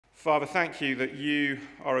Father, thank you that you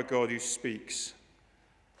are a God who speaks,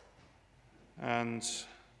 and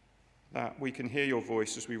that we can hear your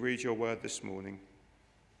voice as we read your word this morning.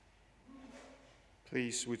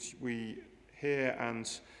 Please, would we hear and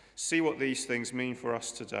see what these things mean for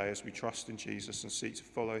us today as we trust in Jesus and seek to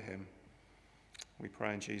follow him. We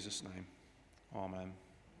pray in Jesus' name. Amen.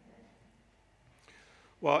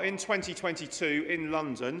 Well, in 2022 in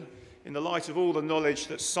London, in the light of all the knowledge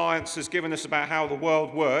that science has given us about how the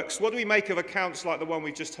world works, what do we make of accounts like the one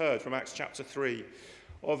we've just heard from Acts chapter 3,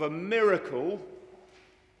 of a miracle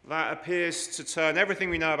that appears to turn everything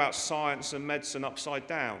we know about science and medicine upside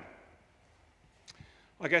down?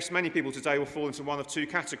 I guess many people today will fall into one of two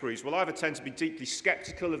categories. Will either tend to be deeply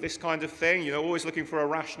sceptical of this kind of thing, always looking for a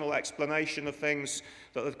rational explanation of things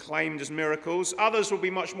that are claimed as miracles. Others will be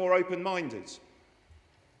much more open-minded.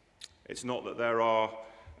 It's not that there are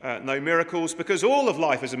no miracles, because all of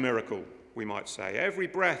life is a miracle, we might say. Every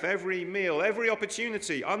breath, every meal, every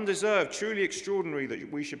opportunity, undeserved, truly extraordinary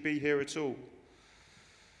that we should be here at all.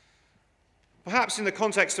 Perhaps in the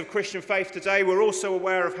context of Christian faith today, we're also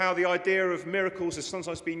aware of how the idea of miracles has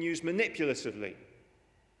sometimes been used manipulatively.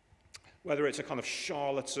 Whether it's a kind of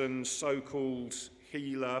charlatan, so-called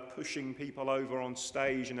healer, pushing people over on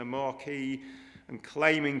stage in a marquee and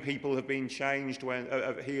claiming people have been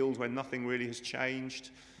healed when nothing really has changed.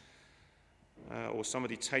 Or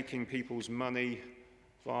somebody taking people's money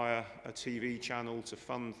via a TV channel to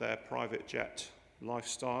fund their private jet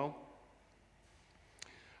lifestyle.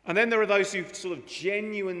 And then there are those who sort of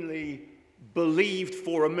genuinely believed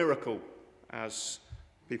for a miracle, as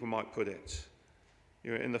people might put it.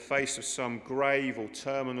 In the face of some grave or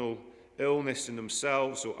terminal illness in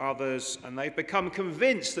themselves or others, and they've become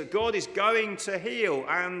convinced that God is going to heal,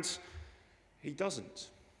 and he doesn't.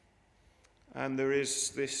 And there is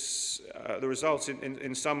this, the result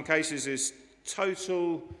in some cases is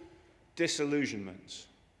total disillusionment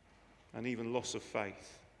and even loss of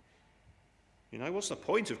faith. What's the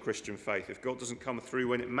point of Christian faith if God doesn't come through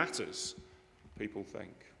when it matters, people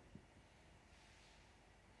think?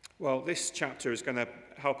 Well, this chapter is going to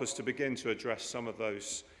help us to begin to address some of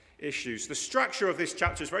those issues. The structure of this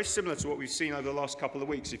chapter is very similar to what we've seen over the last couple of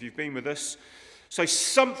weeks, if you've been with us. So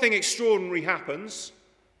something extraordinary happens,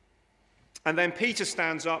 and then Peter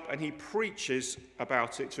stands up and he preaches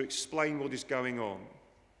about it to explain what is going on.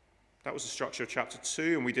 That was the structure of chapter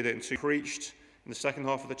 2, and we did it in 2. Preached in the second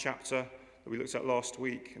half of the chapter that we looked at last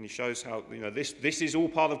week, and he shows how this is all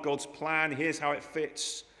part of God's plan. Here's how it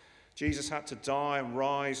fits. Jesus had to die and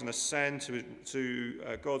rise and ascend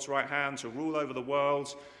to God's right hand to rule over the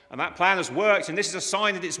world, and that plan has worked, and this is a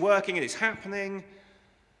sign that it's working and it's happening.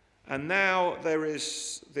 And now there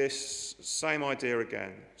is this same idea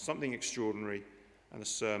again, something extraordinary, and a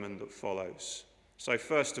sermon that follows. So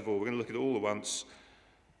first of all, we're going to look at it all at once.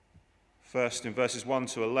 First, in verses 1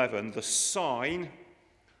 to 11, the sign,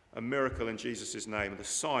 a miracle in Jesus' name. The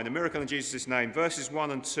sign, a miracle in Jesus' name. Verses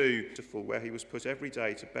 1 and 2, where he was put every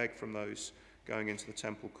day to beg from those going into the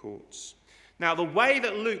temple courts. Now, the way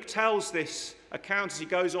that Luke tells this account as he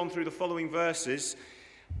goes on through the following verses,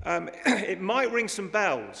 it might ring some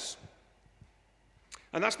bells.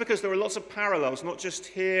 And that's because there are lots of parallels, not just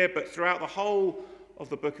here, but throughout the whole of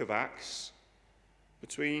the book of Acts,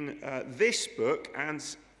 between this book and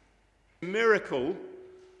miracle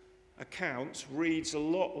account reads a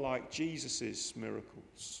lot like Jesus'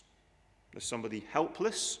 miracles. There's somebody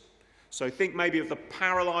helpless. So think maybe of the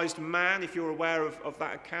paralyzed man, if you're aware of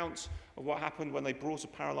that account of what happened when they brought a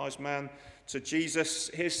paralyzed man to Jesus.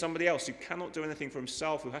 Here's somebody else who cannot do anything for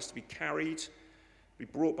himself, who has to be carried, be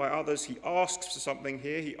brought by others. He asks for something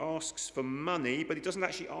here. He asks for money, but he doesn't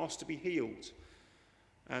actually ask to be healed.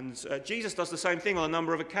 And Jesus does the same thing on a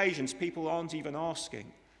number of occasions. People aren't even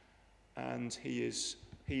asking, and he is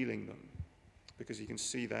healing them because he can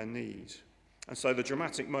see their need. And so the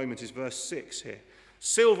dramatic moment is verse 6 here.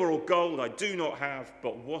 Silver or gold I do not have,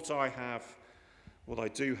 but what I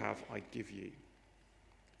do have, I give you.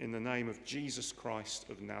 In the name of Jesus Christ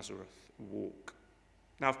of Nazareth, walk.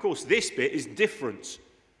 Now, of course, this bit is different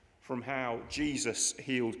from how Jesus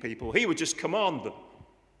healed people. He would just command them,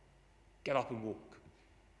 get up and walk.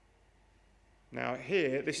 Now,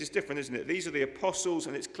 here, this is different, isn't it? These are the apostles,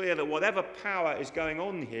 and it's clear that whatever power is going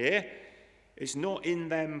on here, it's not in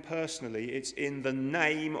them personally, it's in the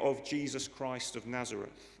name of Jesus Christ of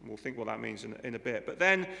Nazareth. We'll think what that means in a bit. But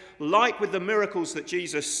then, like with the miracles that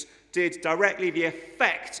Jesus did directly, the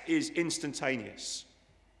effect is instantaneous.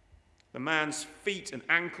 The man's feet and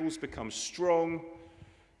ankles become strong.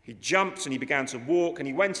 He jumped and he began to walk, and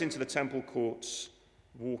he went into the temple courts,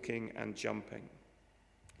 walking and jumping.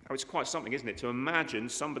 Oh, it's quite something, isn't it, to imagine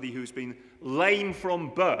somebody who's been lame from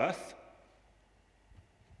birth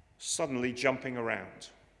suddenly jumping around.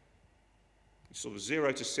 It's sort of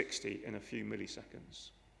 0 to 60 in a few milliseconds.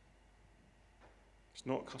 It's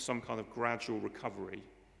not some kind of gradual recovery.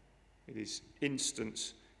 It is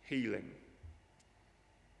instant healing.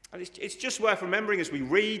 And it's just worth remembering as we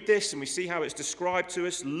read this and we see how it's described to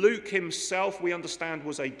us. Luke himself, we understand,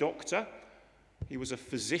 was a doctor. He was a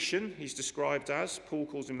physician, he's described as. Paul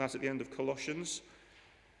calls him that at the end of Colossians.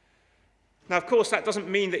 Now, of course, that doesn't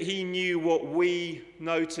mean that he knew what we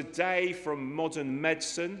know today from modern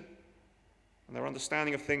medicine. And their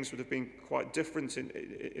understanding of things would have been quite different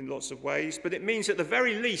in lots of ways. But it means at the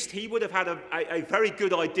very least he would have had a very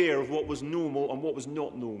good idea of what was normal and what was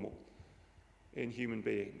not normal in human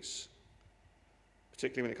beings,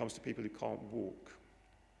 particularly when it comes to people who can't walk.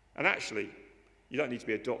 And actually, you don't need to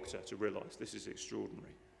be a doctor to realize this is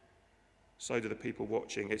extraordinary. So do the people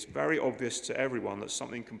watching. It's very obvious to everyone that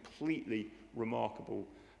something completely remarkable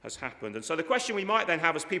has happened. And so the question we might then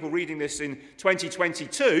have as people reading this in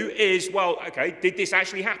 2022 is, well, okay, did this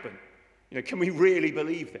actually happen? Can we really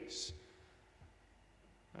believe this?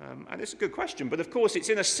 And it's a good question, but of course it's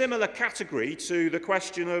in a similar category to the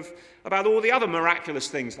question about all the other miraculous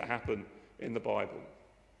things that happen in the Bible.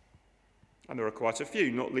 And there are quite a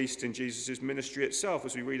few, not least in Jesus' ministry itself,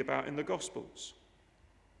 as we read about in the Gospels.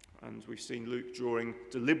 And we've seen Luke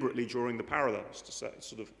deliberately drawing the parallels to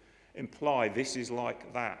sort of imply this is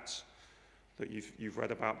like that you've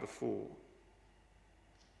read about before.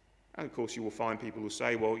 And of course you will find people who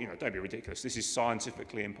say, well, don't be ridiculous, this is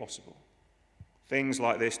scientifically impossible. Things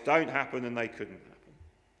like this don't happen and they couldn't happen.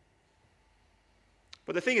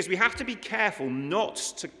 But the thing is, we have to be careful not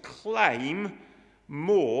to claim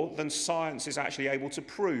more than science is actually able to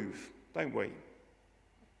prove, don't we?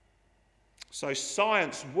 So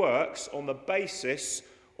science works on the basis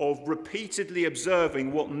of repeatedly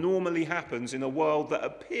observing what normally happens in a world that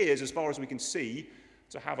appears, as far as we can see,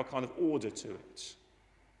 to have a kind of order to it.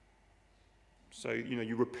 So,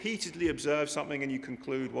 you repeatedly observe something and you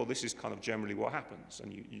conclude, well, this is kind of generally what happens,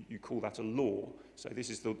 and you call that a law. So this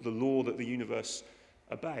is the law that the universe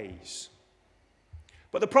obeys.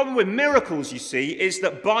 But the problem with miracles, you see, is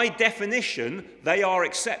that by definition, they are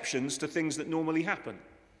exceptions to things that normally happen.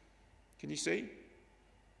 Can you see?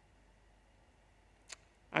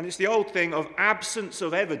 And it's the old thing of absence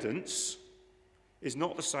of evidence is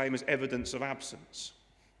not the same as evidence of absence.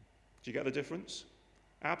 Do you get the difference?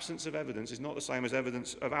 Absence of evidence is not the same as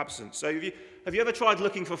evidence of absence. So have you ever tried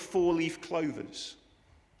looking for four-leaf clovers?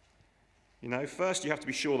 First you have to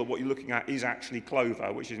be sure that what you're looking at is actually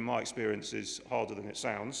clover, which in my experience is harder than it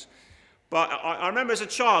sounds. But I remember as a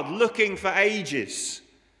child looking for ages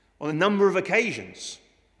on a number of occasions.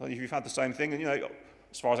 I don't know if you've had the same thing. And,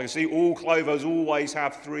 as far as I can see, all clovers always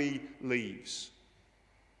have 3 leaves.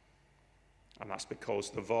 And that's because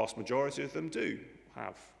the vast majority of them do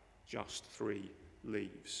have just 3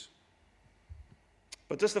 leaves.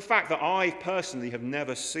 But does the fact that I personally have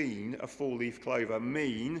never seen a 4-leaf clover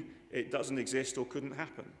mean it doesn't exist or couldn't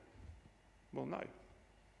happen? Well, no.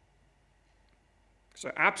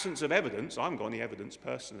 So absence of evidence, I haven't got any evidence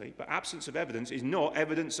personally, but absence of evidence is not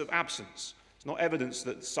evidence of absence. It's not evidence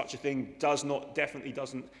that such a thing definitely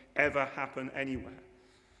doesn't ever happen anywhere.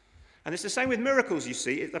 And it's the same with miracles, you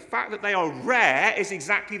see. The fact that they are rare is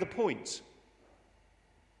exactly the point.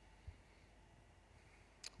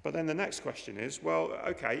 But then the next question is, well,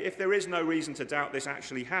 okay, if there is no reason to doubt this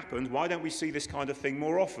actually happened, why don't we see this kind of thing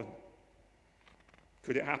more often?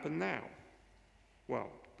 Could it happen now? Well,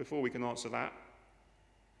 before we can answer that,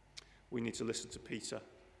 we need to listen to Peter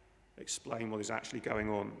explain what is actually going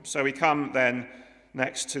on. So we come then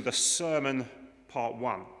next to the sermon part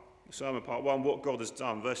 1. The sermon part 1, what God has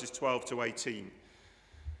done, verses 12 to 18.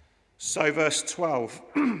 So verse 12...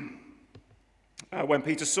 when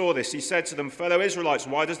Peter saw this, he said to them, "Fellow Israelites,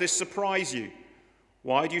 why does this surprise you?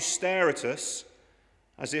 Why do you stare at us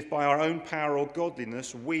as if by our own power or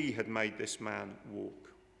godliness we had made this man walk?"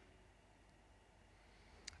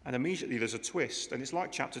 And immediately there's a twist, and it's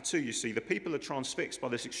like chapter 2, you see. The people are transfixed by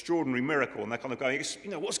this extraordinary miracle, and they're kind of going,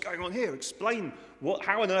 what's going on here? Explain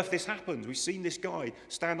how on earth this happened. We've seen this guy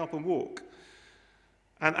stand up and walk.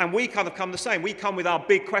 And we kind of come the same. We come with our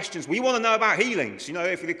big questions. We want to know about healings,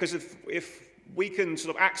 because if we can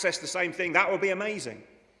sort of access the same thing, that would be amazing.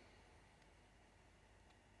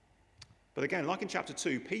 But again, like in chapter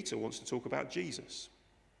 2, Peter wants to talk about Jesus.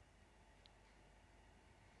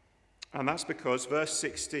 And that's because, verse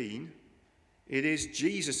 16, it is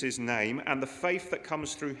Jesus' name and the faith that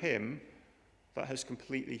comes through him that has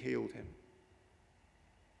completely healed him.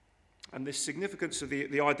 And this significance of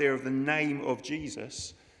the idea of the name of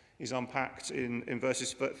Jesus is unpacked in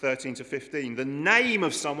verses 13 to 15. The name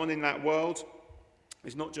of someone in that world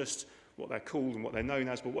is not just what they're called and what they're known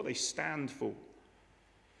as, but what they stand for.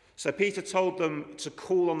 So Peter told them to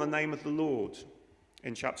call on the name of the Lord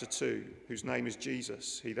in chapter 2, whose name is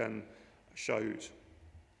Jesus, he then showed.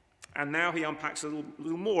 And now he unpacks a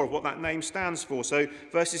little more of what that name stands for. So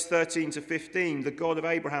verses 13 to 15, the God of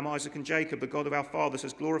Abraham, Isaac and Jacob, the God of our fathers,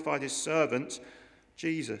 has glorified his servant,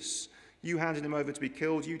 Jesus. You handed him over to be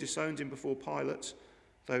killed. You disowned him before Pilate,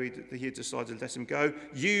 though he had decided to let him go.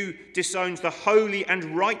 You disowned the holy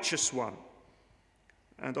and righteous one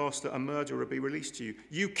and asked that a murderer be released to you.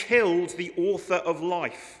 You killed the author of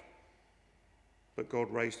life, but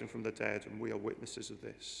God raised him from the dead, and we are witnesses of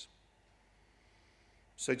this.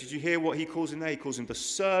 So did you hear what he calls him there? He calls him the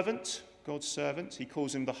servant, God's servant. He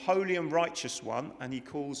calls him the holy and righteous one, and he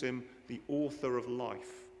calls him the author of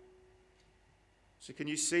life. So can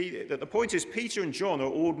you see that the point is Peter and John are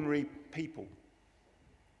ordinary people,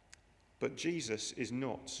 but Jesus is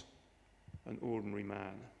not an ordinary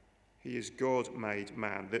man. He is God-made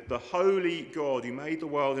man, the holy God who made the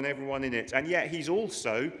world and everyone in it, and yet he's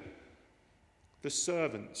also the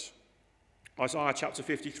servant. Isaiah chapter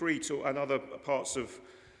 53 and other parts of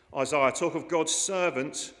Isaiah talk of God's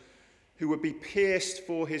servant who would be pierced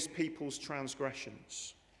for his people's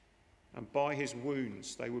transgressions, and by his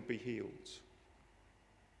wounds they would be healed.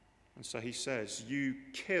 And so he says, you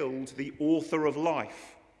killed the author of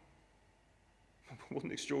life. What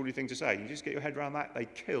an extraordinary thing to say. You just get your head around that. They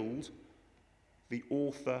killed the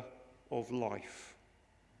author of life.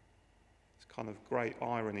 It's kind of great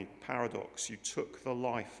irony, paradox. You took the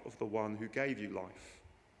life of the one who gave you life.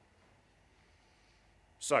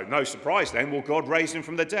 So, no surprise then, well, God raised him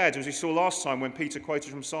from the dead. As we saw last time when Peter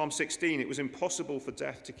quoted from Psalm 16, it was impossible for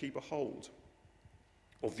death to keep a hold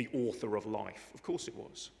of the author of life. Of course it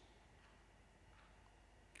was.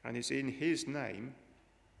 And it's in his name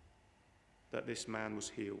that this man was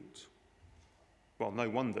healed. Well, no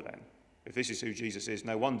wonder then. If this is who Jesus is,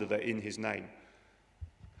 no wonder that in his name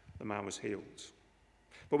the man was healed.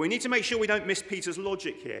 But we need to make sure we don't miss Peter's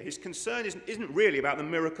logic here. His concern isn't really about the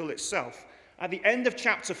miracle itself. At the end of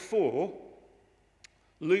chapter 4,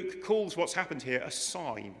 Luke calls what's happened here a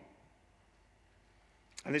sign.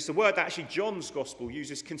 And it's the word that actually John's gospel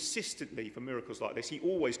uses consistently for miracles like this. He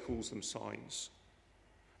always calls them signs.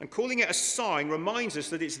 And calling it a sign reminds us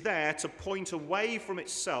that it's there to point away from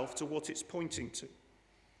itself to what it's pointing to.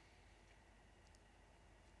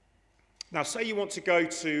 Now, say you want to go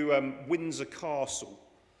to Windsor Castle,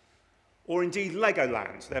 or indeed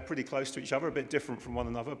Legoland. They're pretty close to each other, a bit different from one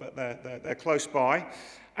another, but they're close by.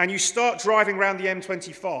 And you start driving around the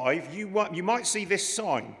M25, you might see this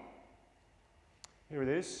sign. Here it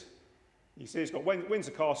is. You see it's got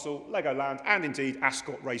Windsor Castle, Legoland, and indeed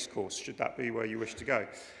Ascot Racecourse, should that be where you wish to go.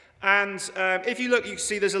 And if you look, you can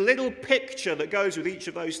see there's a little picture that goes with each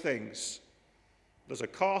of those things. There's a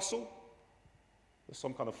castle, there's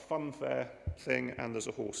some kind of funfair thing, and there's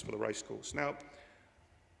a horse for the racecourse. Now,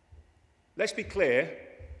 let's be clear,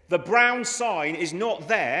 the brown sign is not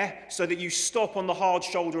there so that you stop on the hard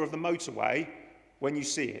shoulder of the motorway when you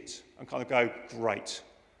see it and kind of go, great.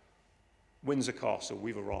 Windsor Castle,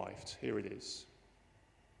 we've arrived. Here it is.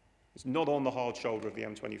 It's not on the hard shoulder of the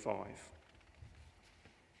M25.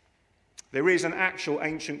 There is an actual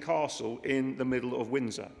ancient castle in the middle of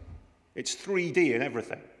Windsor. It's 3D and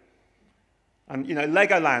everything. And, you know,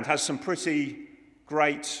 Legoland has some pretty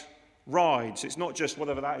great rides. It's not just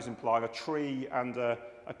whatever that is implying, a tree and a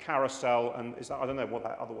carousel, and is that, I don't know what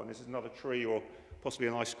that other one is. It's another tree or possibly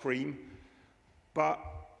an ice cream. But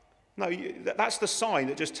no, that's the sign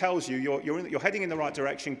that just tells you you're heading in the right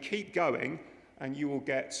direction. Keep going, and you will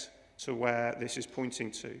get to where this is pointing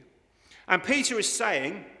to. And Peter is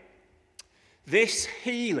saying this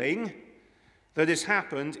healing that has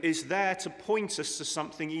happened is there to point us to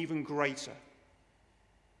something even greater,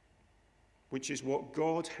 which is what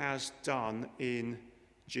God has done in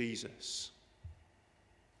Jesus.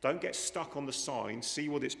 Don't get stuck on the sign. See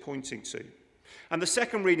what it's pointing to. And the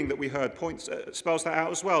second reading that we heard spells that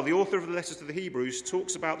out as well. The author of the letter to the Hebrews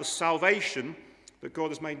talks about the salvation that God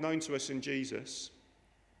has made known to us in Jesus.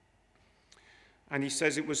 And he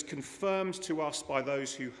says it was confirmed to us by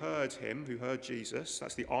those who heard him, who heard Jesus.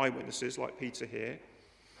 That's the eyewitnesses like Peter here.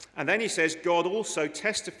 And then he says God also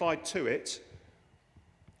testified to it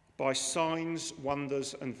by signs,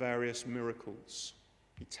 wonders, and various miracles.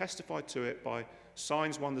 He testified to it by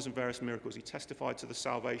signs, wonders, and various miracles. He testified to the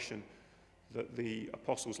salvation that the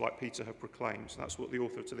apostles like Peter have proclaimed. So that's what the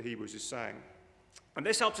author to the Hebrews is saying. And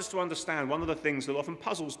this helps us to understand one of the things that often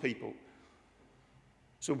puzzles people.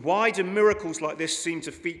 So why do miracles like this seem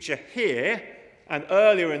to feature here and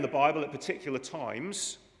earlier in the Bible at particular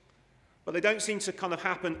times, but they don't seem to kind of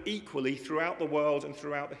happen equally throughout the world and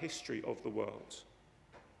throughout the history of the world.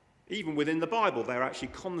 Even within the Bible, they're actually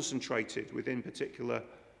concentrated within particular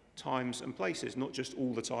times and places, not just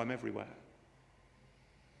all the time everywhere.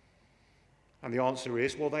 And the answer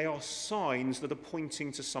is, well, they are signs that are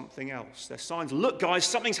pointing to something else. They're signs, look guys,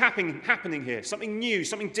 something's happening here, something new,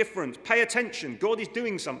 something different. Pay attention, God is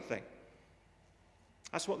doing something.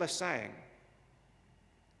 That's what they're saying.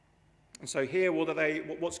 And so here,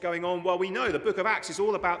 what's going on? Well, we know the book of Acts is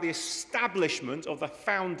all about the establishment of the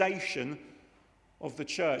foundation of the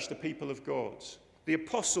church, the people of God. The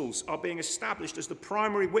apostles are being established as the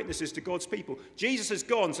primary witnesses to God's people. Jesus has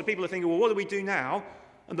gone, so people are thinking, well, what do we do now?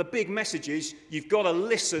 And the big message is, you've got to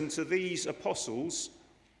listen to these apostles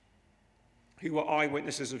who were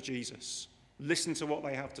eyewitnesses of Jesus. Listen to what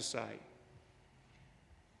they have to say.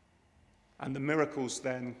 And the miracles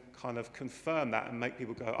then kind of confirm that and make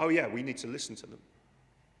people go, oh yeah, we need to listen to them.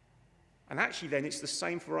 And actually then it's the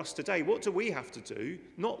same for us today. What do we have to do?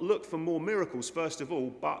 Not look for more miracles first of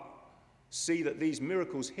all, but see that these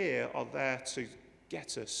miracles here are there to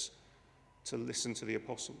get us to listen to the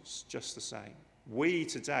apostles just the same. We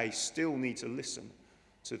today still need to listen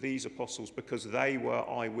to these apostles because they were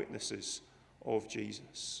eyewitnesses of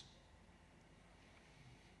Jesus.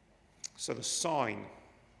 So the sign,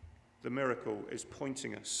 the miracle, is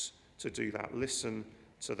pointing us to do that. Listen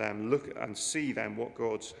to them, look and see then what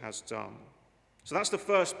God has done. So that's the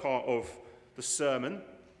first part of the sermon.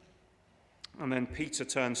 And then Peter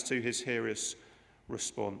turns to his hearers'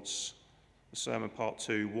 response. The sermon part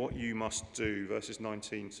 2, what you must do, verses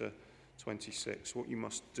 19 to 26, what you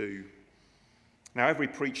must do. Now, every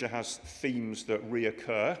preacher has themes that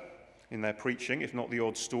reoccur in their preaching, if not the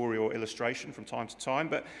odd story or illustration from time to time.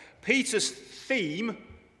 But Peter's theme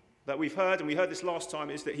that we've heard, and we heard this last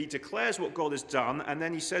time, is that he declares what God has done, and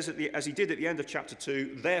then he says, as he did at the end of chapter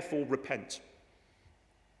 2, therefore repent.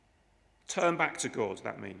 Turn back to God,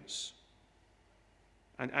 that means.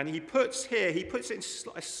 And he puts it in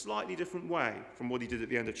a slightly different way from what he did at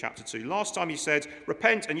the end of chapter 2. Last time he said,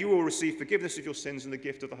 repent and you will receive forgiveness of your sins and the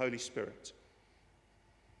gift of the Holy Spirit.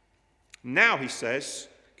 Now he says,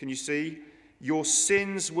 can you see, your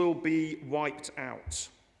sins will be wiped out.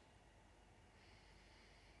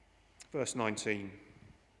 Verse 19,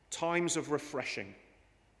 times of refreshing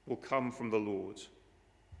will come from the Lord,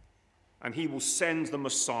 and he will send the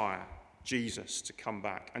Messiah, Jesus, to come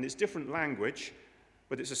back. And it's different language,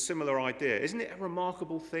 but it's a similar idea. Isn't it a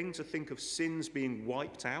remarkable thing to think of sins being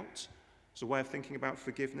wiped out as a way of thinking about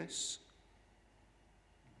forgiveness?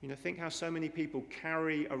 You know, think how so many people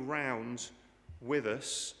carry around with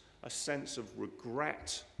us a sense of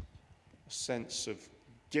regret, a sense of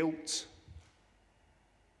guilt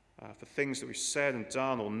for things that we've said and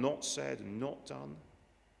done or not said and not done.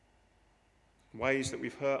 Ways that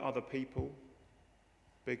we've hurt other people,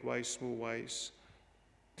 big ways, small ways.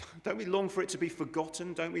 Don't we long for it to be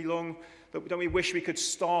forgotten? Don't we wish we could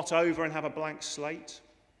start over and have a blank slate?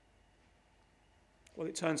 Well,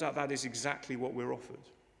 it turns out that is exactly what we're offered.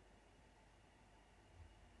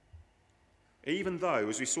 Even though,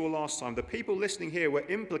 as we saw last time, the people listening here were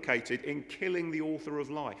implicated in killing the author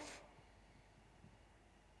of life.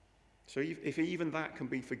 So if even that can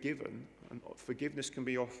be forgiven and forgiveness can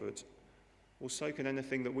be offered, well, so can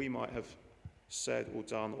anything that we might have said or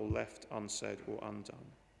done or left unsaid or undone.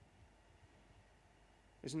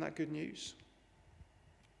 Isn't that good news?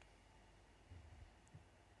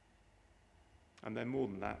 And then more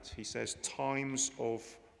than that, he says, times of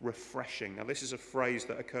refreshing. Now, this is a phrase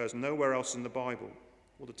that occurs nowhere else in the Bible.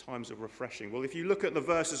 What are times of refreshing? Well, if you look at the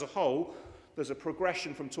verse as a whole, there's a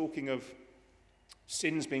progression from talking of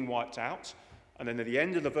sins being wiped out, and then at the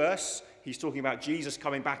end of the verse, he's talking about Jesus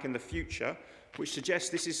coming back in the future, which suggests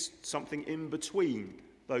this is something in between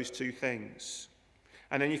those two things.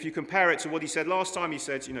 And then if you compare it to what he said last time, he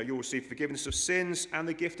said, you'll receive forgiveness of sins and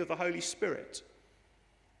the gift of the Holy Spirit.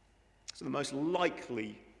 So the most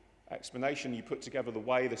likely explanation, you put together the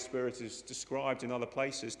way the Spirit is described in other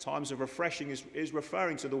places, times of refreshing is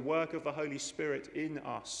referring to the work of the Holy Spirit in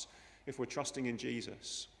us if we're trusting in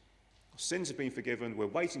Jesus. Our sins have been forgiven, we're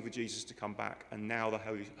waiting for Jesus to come back, and now the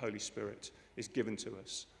Holy Spirit is given to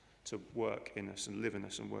us to work in us and live in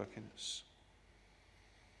us and work in us.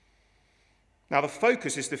 Now the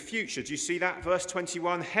focus is the future. Do you see that? Verse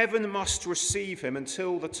 21, heaven must receive him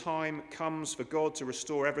until the time comes for God to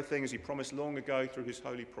restore everything as he promised long ago through his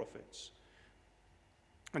holy prophets.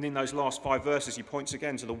 And in those last 5 verses, he points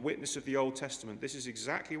again to the witness of the Old Testament. This is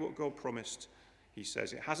exactly what God promised, he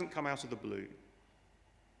says. It hasn't come out of the blue.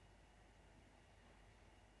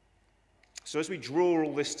 So as we draw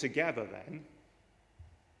all this together then,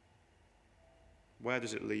 Where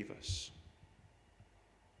does it leave us?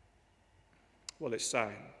 Well, it's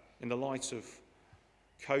saying, in the light of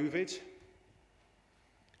COVID,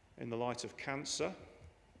 in the light of cancer,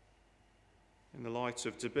 in the light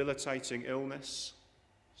of debilitating illness,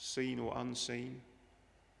 seen or unseen,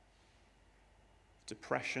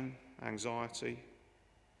 depression, anxiety,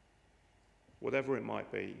 whatever it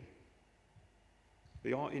might be,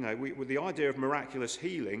 the idea of miraculous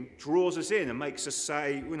healing draws us in and makes us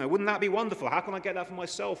say, wouldn't that be wonderful? How can I get that for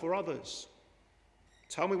myself or others?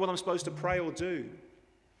 Tell me what I'm supposed to pray or do.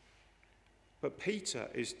 But Peter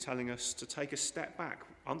is telling us to take a step back.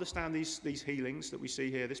 Understand these healings that we see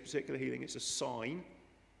here, this particular healing, it's a sign.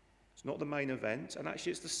 It's not the main event. And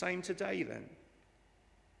actually it's the same today then.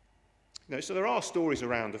 So there are stories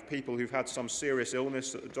around of people who've had some serious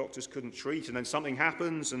illness that the doctors couldn't treat, and then something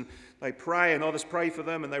happens and they pray and others pray for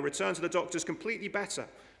them and they return to the doctors completely better.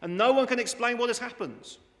 And no one can explain what has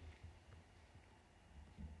happened.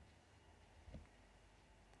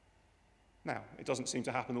 Now, it doesn't seem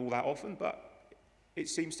to happen all that often, but it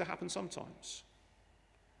seems to happen sometimes.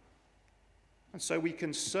 And so we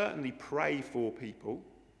can certainly pray for people,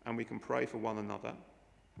 and we can pray for one another.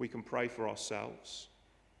 We can pray for ourselves.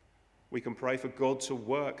 We can pray for God to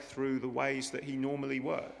work through the ways that he normally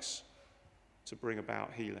works to bring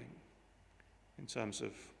about healing in terms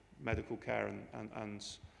of medical care and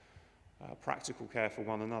practical care for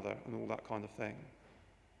one another and all that kind of thing.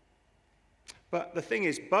 But the thing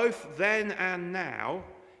is, both then and now,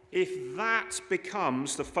 if that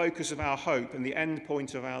becomes the focus of our hope and the end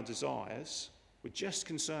point of our desires, we're just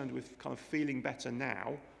concerned with kind of feeling better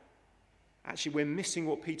now, actually we're missing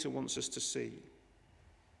what Peter wants us to see.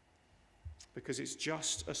 Because it's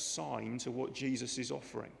just a sign to what Jesus is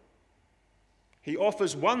offering. He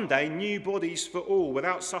offers one day new bodies for all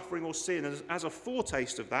without suffering or sin. As a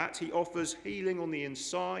foretaste of that, he offers healing on the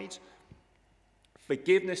inside,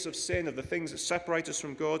 forgiveness of sin, of the things that separate us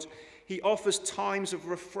from God. He offers times of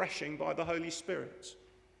refreshing by the Holy Spirit.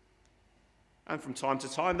 And from time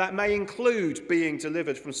to time, that may include being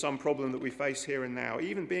delivered from some problem that we face here and now,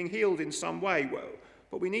 even being healed in some way.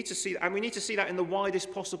 But we need to see that, and we need to see that in the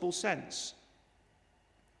widest possible sense.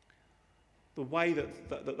 The way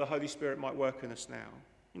that the Holy Spirit might work in us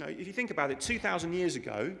now. If you think about it, 2,000 years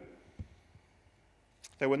ago,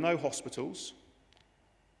 there were no hospitals.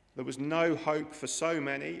 There was no hope for so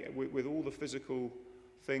many with all the physical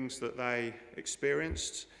things that they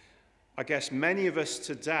experienced. I guess many of us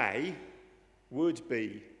today would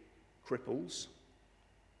be cripples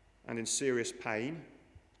and in serious pain,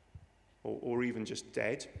 or even just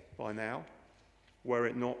dead by now, were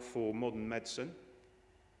it not for modern medicine.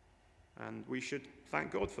 And we should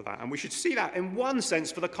thank God for that. And we should see that in one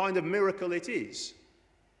sense for the kind of miracle it is.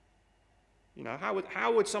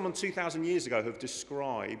 How would someone 2,000 years ago have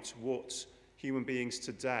described what human beings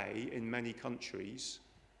today in many countries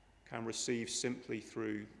can receive simply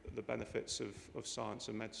through the benefits of science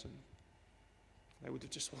and medicine? They would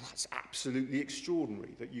have just, that's absolutely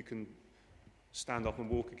extraordinary that you can stand up and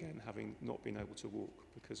walk again, having not been able to walk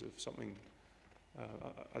because of something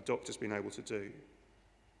a doctor's been able to do.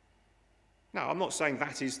 Now, I'm not saying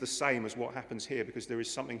that is the same as what happens here, because there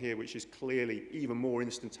is something here which is clearly even more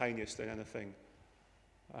instantaneous than anything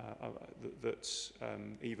that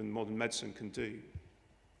even modern medicine can do.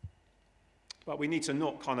 But we need to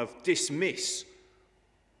not kind of dismiss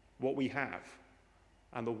what we have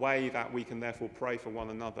and the way that we can therefore pray for one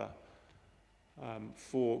another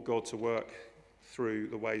for God to work through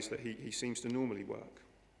the ways that he seems to normally work.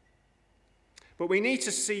 But we need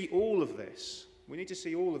to see all of this. We need to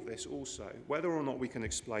see all of this also, whether or not we can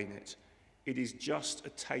explain it. It is just a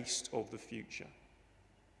taste of the future.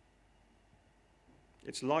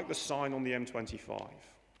 It's like the sign on the M25.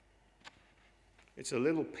 It's a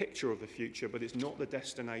little picture of the future, but it's not the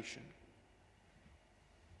destination.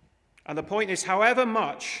 And the point is, however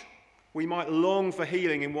much we might long for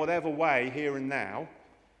healing in whatever way here and now,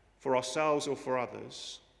 for ourselves or for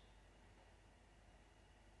others,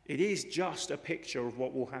 it is just a picture of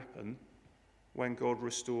what will happen when God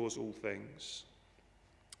restores all things.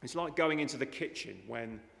 It's like going into the kitchen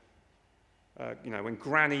when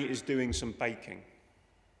Granny is doing some baking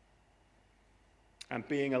and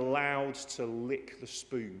being allowed to lick the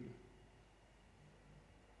spoon.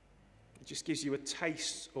 It just gives you a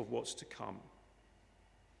taste of what's to come.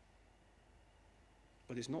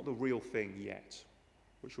 But it's not the real thing yet,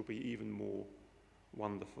 which will be even more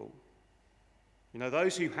wonderful.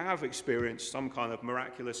 Those who have experienced some kind of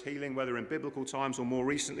miraculous healing, whether in biblical times or more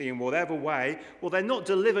recently in whatever way, well, they're not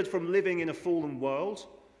delivered from living in a fallen world.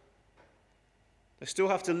 They still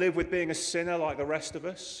have to live with being a sinner like the rest of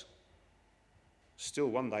us. Still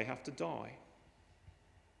one day have to die.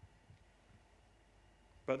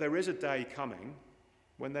 But there is a day coming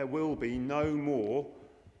when there will be no more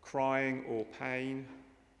crying or pain,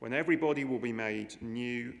 when everybody will be made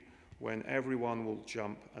new, when everyone will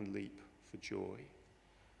jump and leap for joy.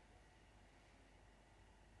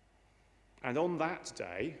 And on that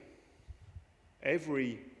day,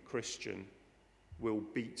 every Christian will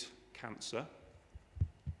beat cancer.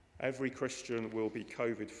 Every Christian will be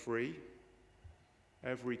COVID-free.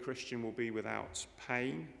 Every Christian will be without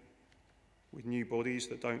pain, with new bodies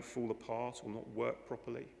that don't fall apart or not work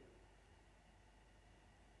properly.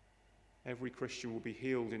 Every Christian will be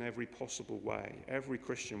healed in every possible way. Every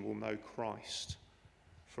Christian will know Christ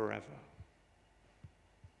forever.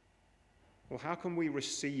 Well, how can we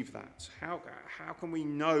receive that? How can we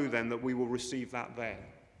know then that we will receive that then?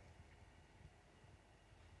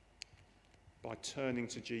 By turning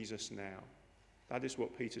to Jesus now. That is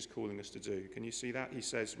what Peter's calling us to do. Can you see that? He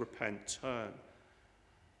says, repent, turn.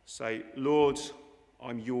 Say, Lord,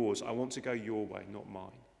 I'm yours. I want to go your way, not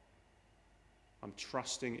mine. I'm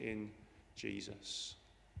trusting in Jesus.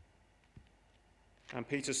 And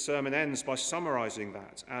Peter's sermon ends by summarizing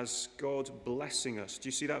that as God blessing us. Do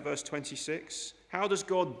you see that verse 26? How does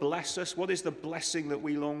God bless us? What is the blessing that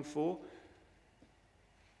we long for?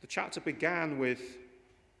 The chapter began with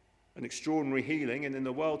an extraordinary healing, and in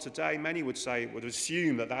the world today, many would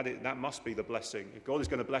assume that must be the blessing. If God is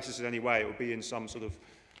going to bless us in any way, it would be in some sort of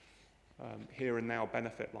here and now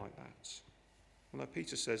benefit like that. Well, no,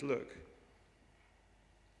 Peter says, look,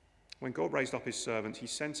 when God raised up his servant, he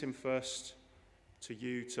sent him first to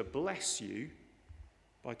you to bless you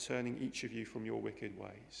by turning each of you from your wicked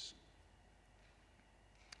ways.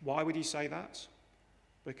 Why would he say that?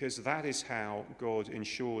 Because that is how God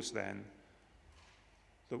ensures then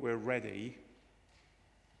that we're ready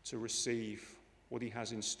to receive what he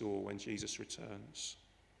has in store when Jesus returns.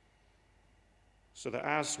 So that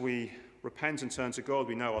as we repent and turn to God,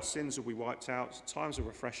 we know our sins will be wiped out, times of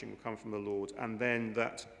refreshing will come from the Lord, and then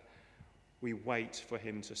that we wait for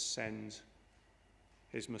him to send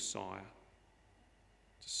his Messiah,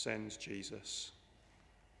 to send Jesus,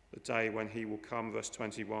 the day when he will come, verse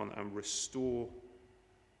 21, and restore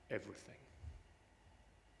everything.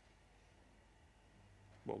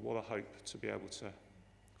 Well, what a hope to be able to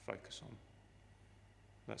focus on.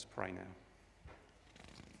 Let's pray now.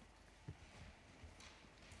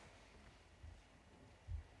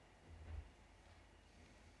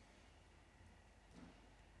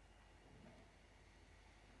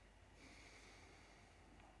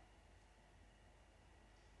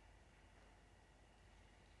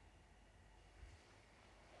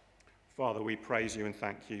 Father, we praise you and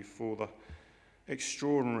thank you for the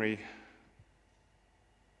extraordinary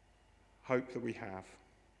hope that we have,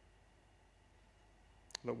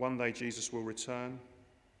 that one day Jesus will return,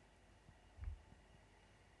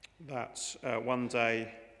 that one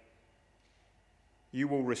day you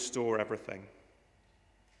will restore everything,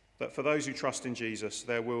 that for those who trust in Jesus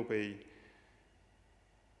there will be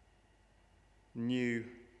new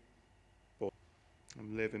bodies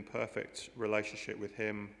and live in perfect relationship with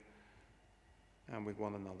him and with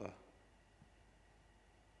one another.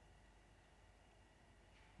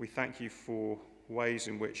 We thank you for ways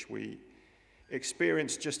in which we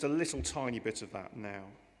experience just a little tiny bit of that now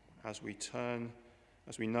as we turn,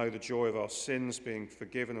 as we know the joy of our sins being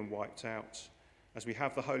forgiven and wiped out, as we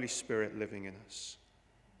have the Holy Spirit living in us,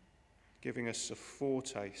 giving us a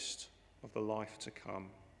foretaste of the life to come,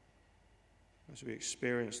 as we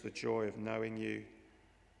experience the joy of knowing you,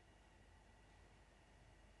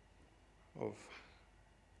 of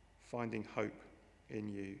finding hope in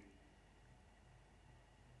you,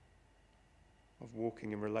 of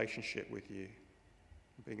walking in relationship with you,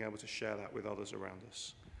 and being able to share that with others around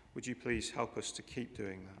us. Would you please help us to keep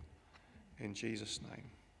doing that? In Jesus' name,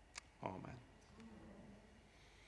 amen.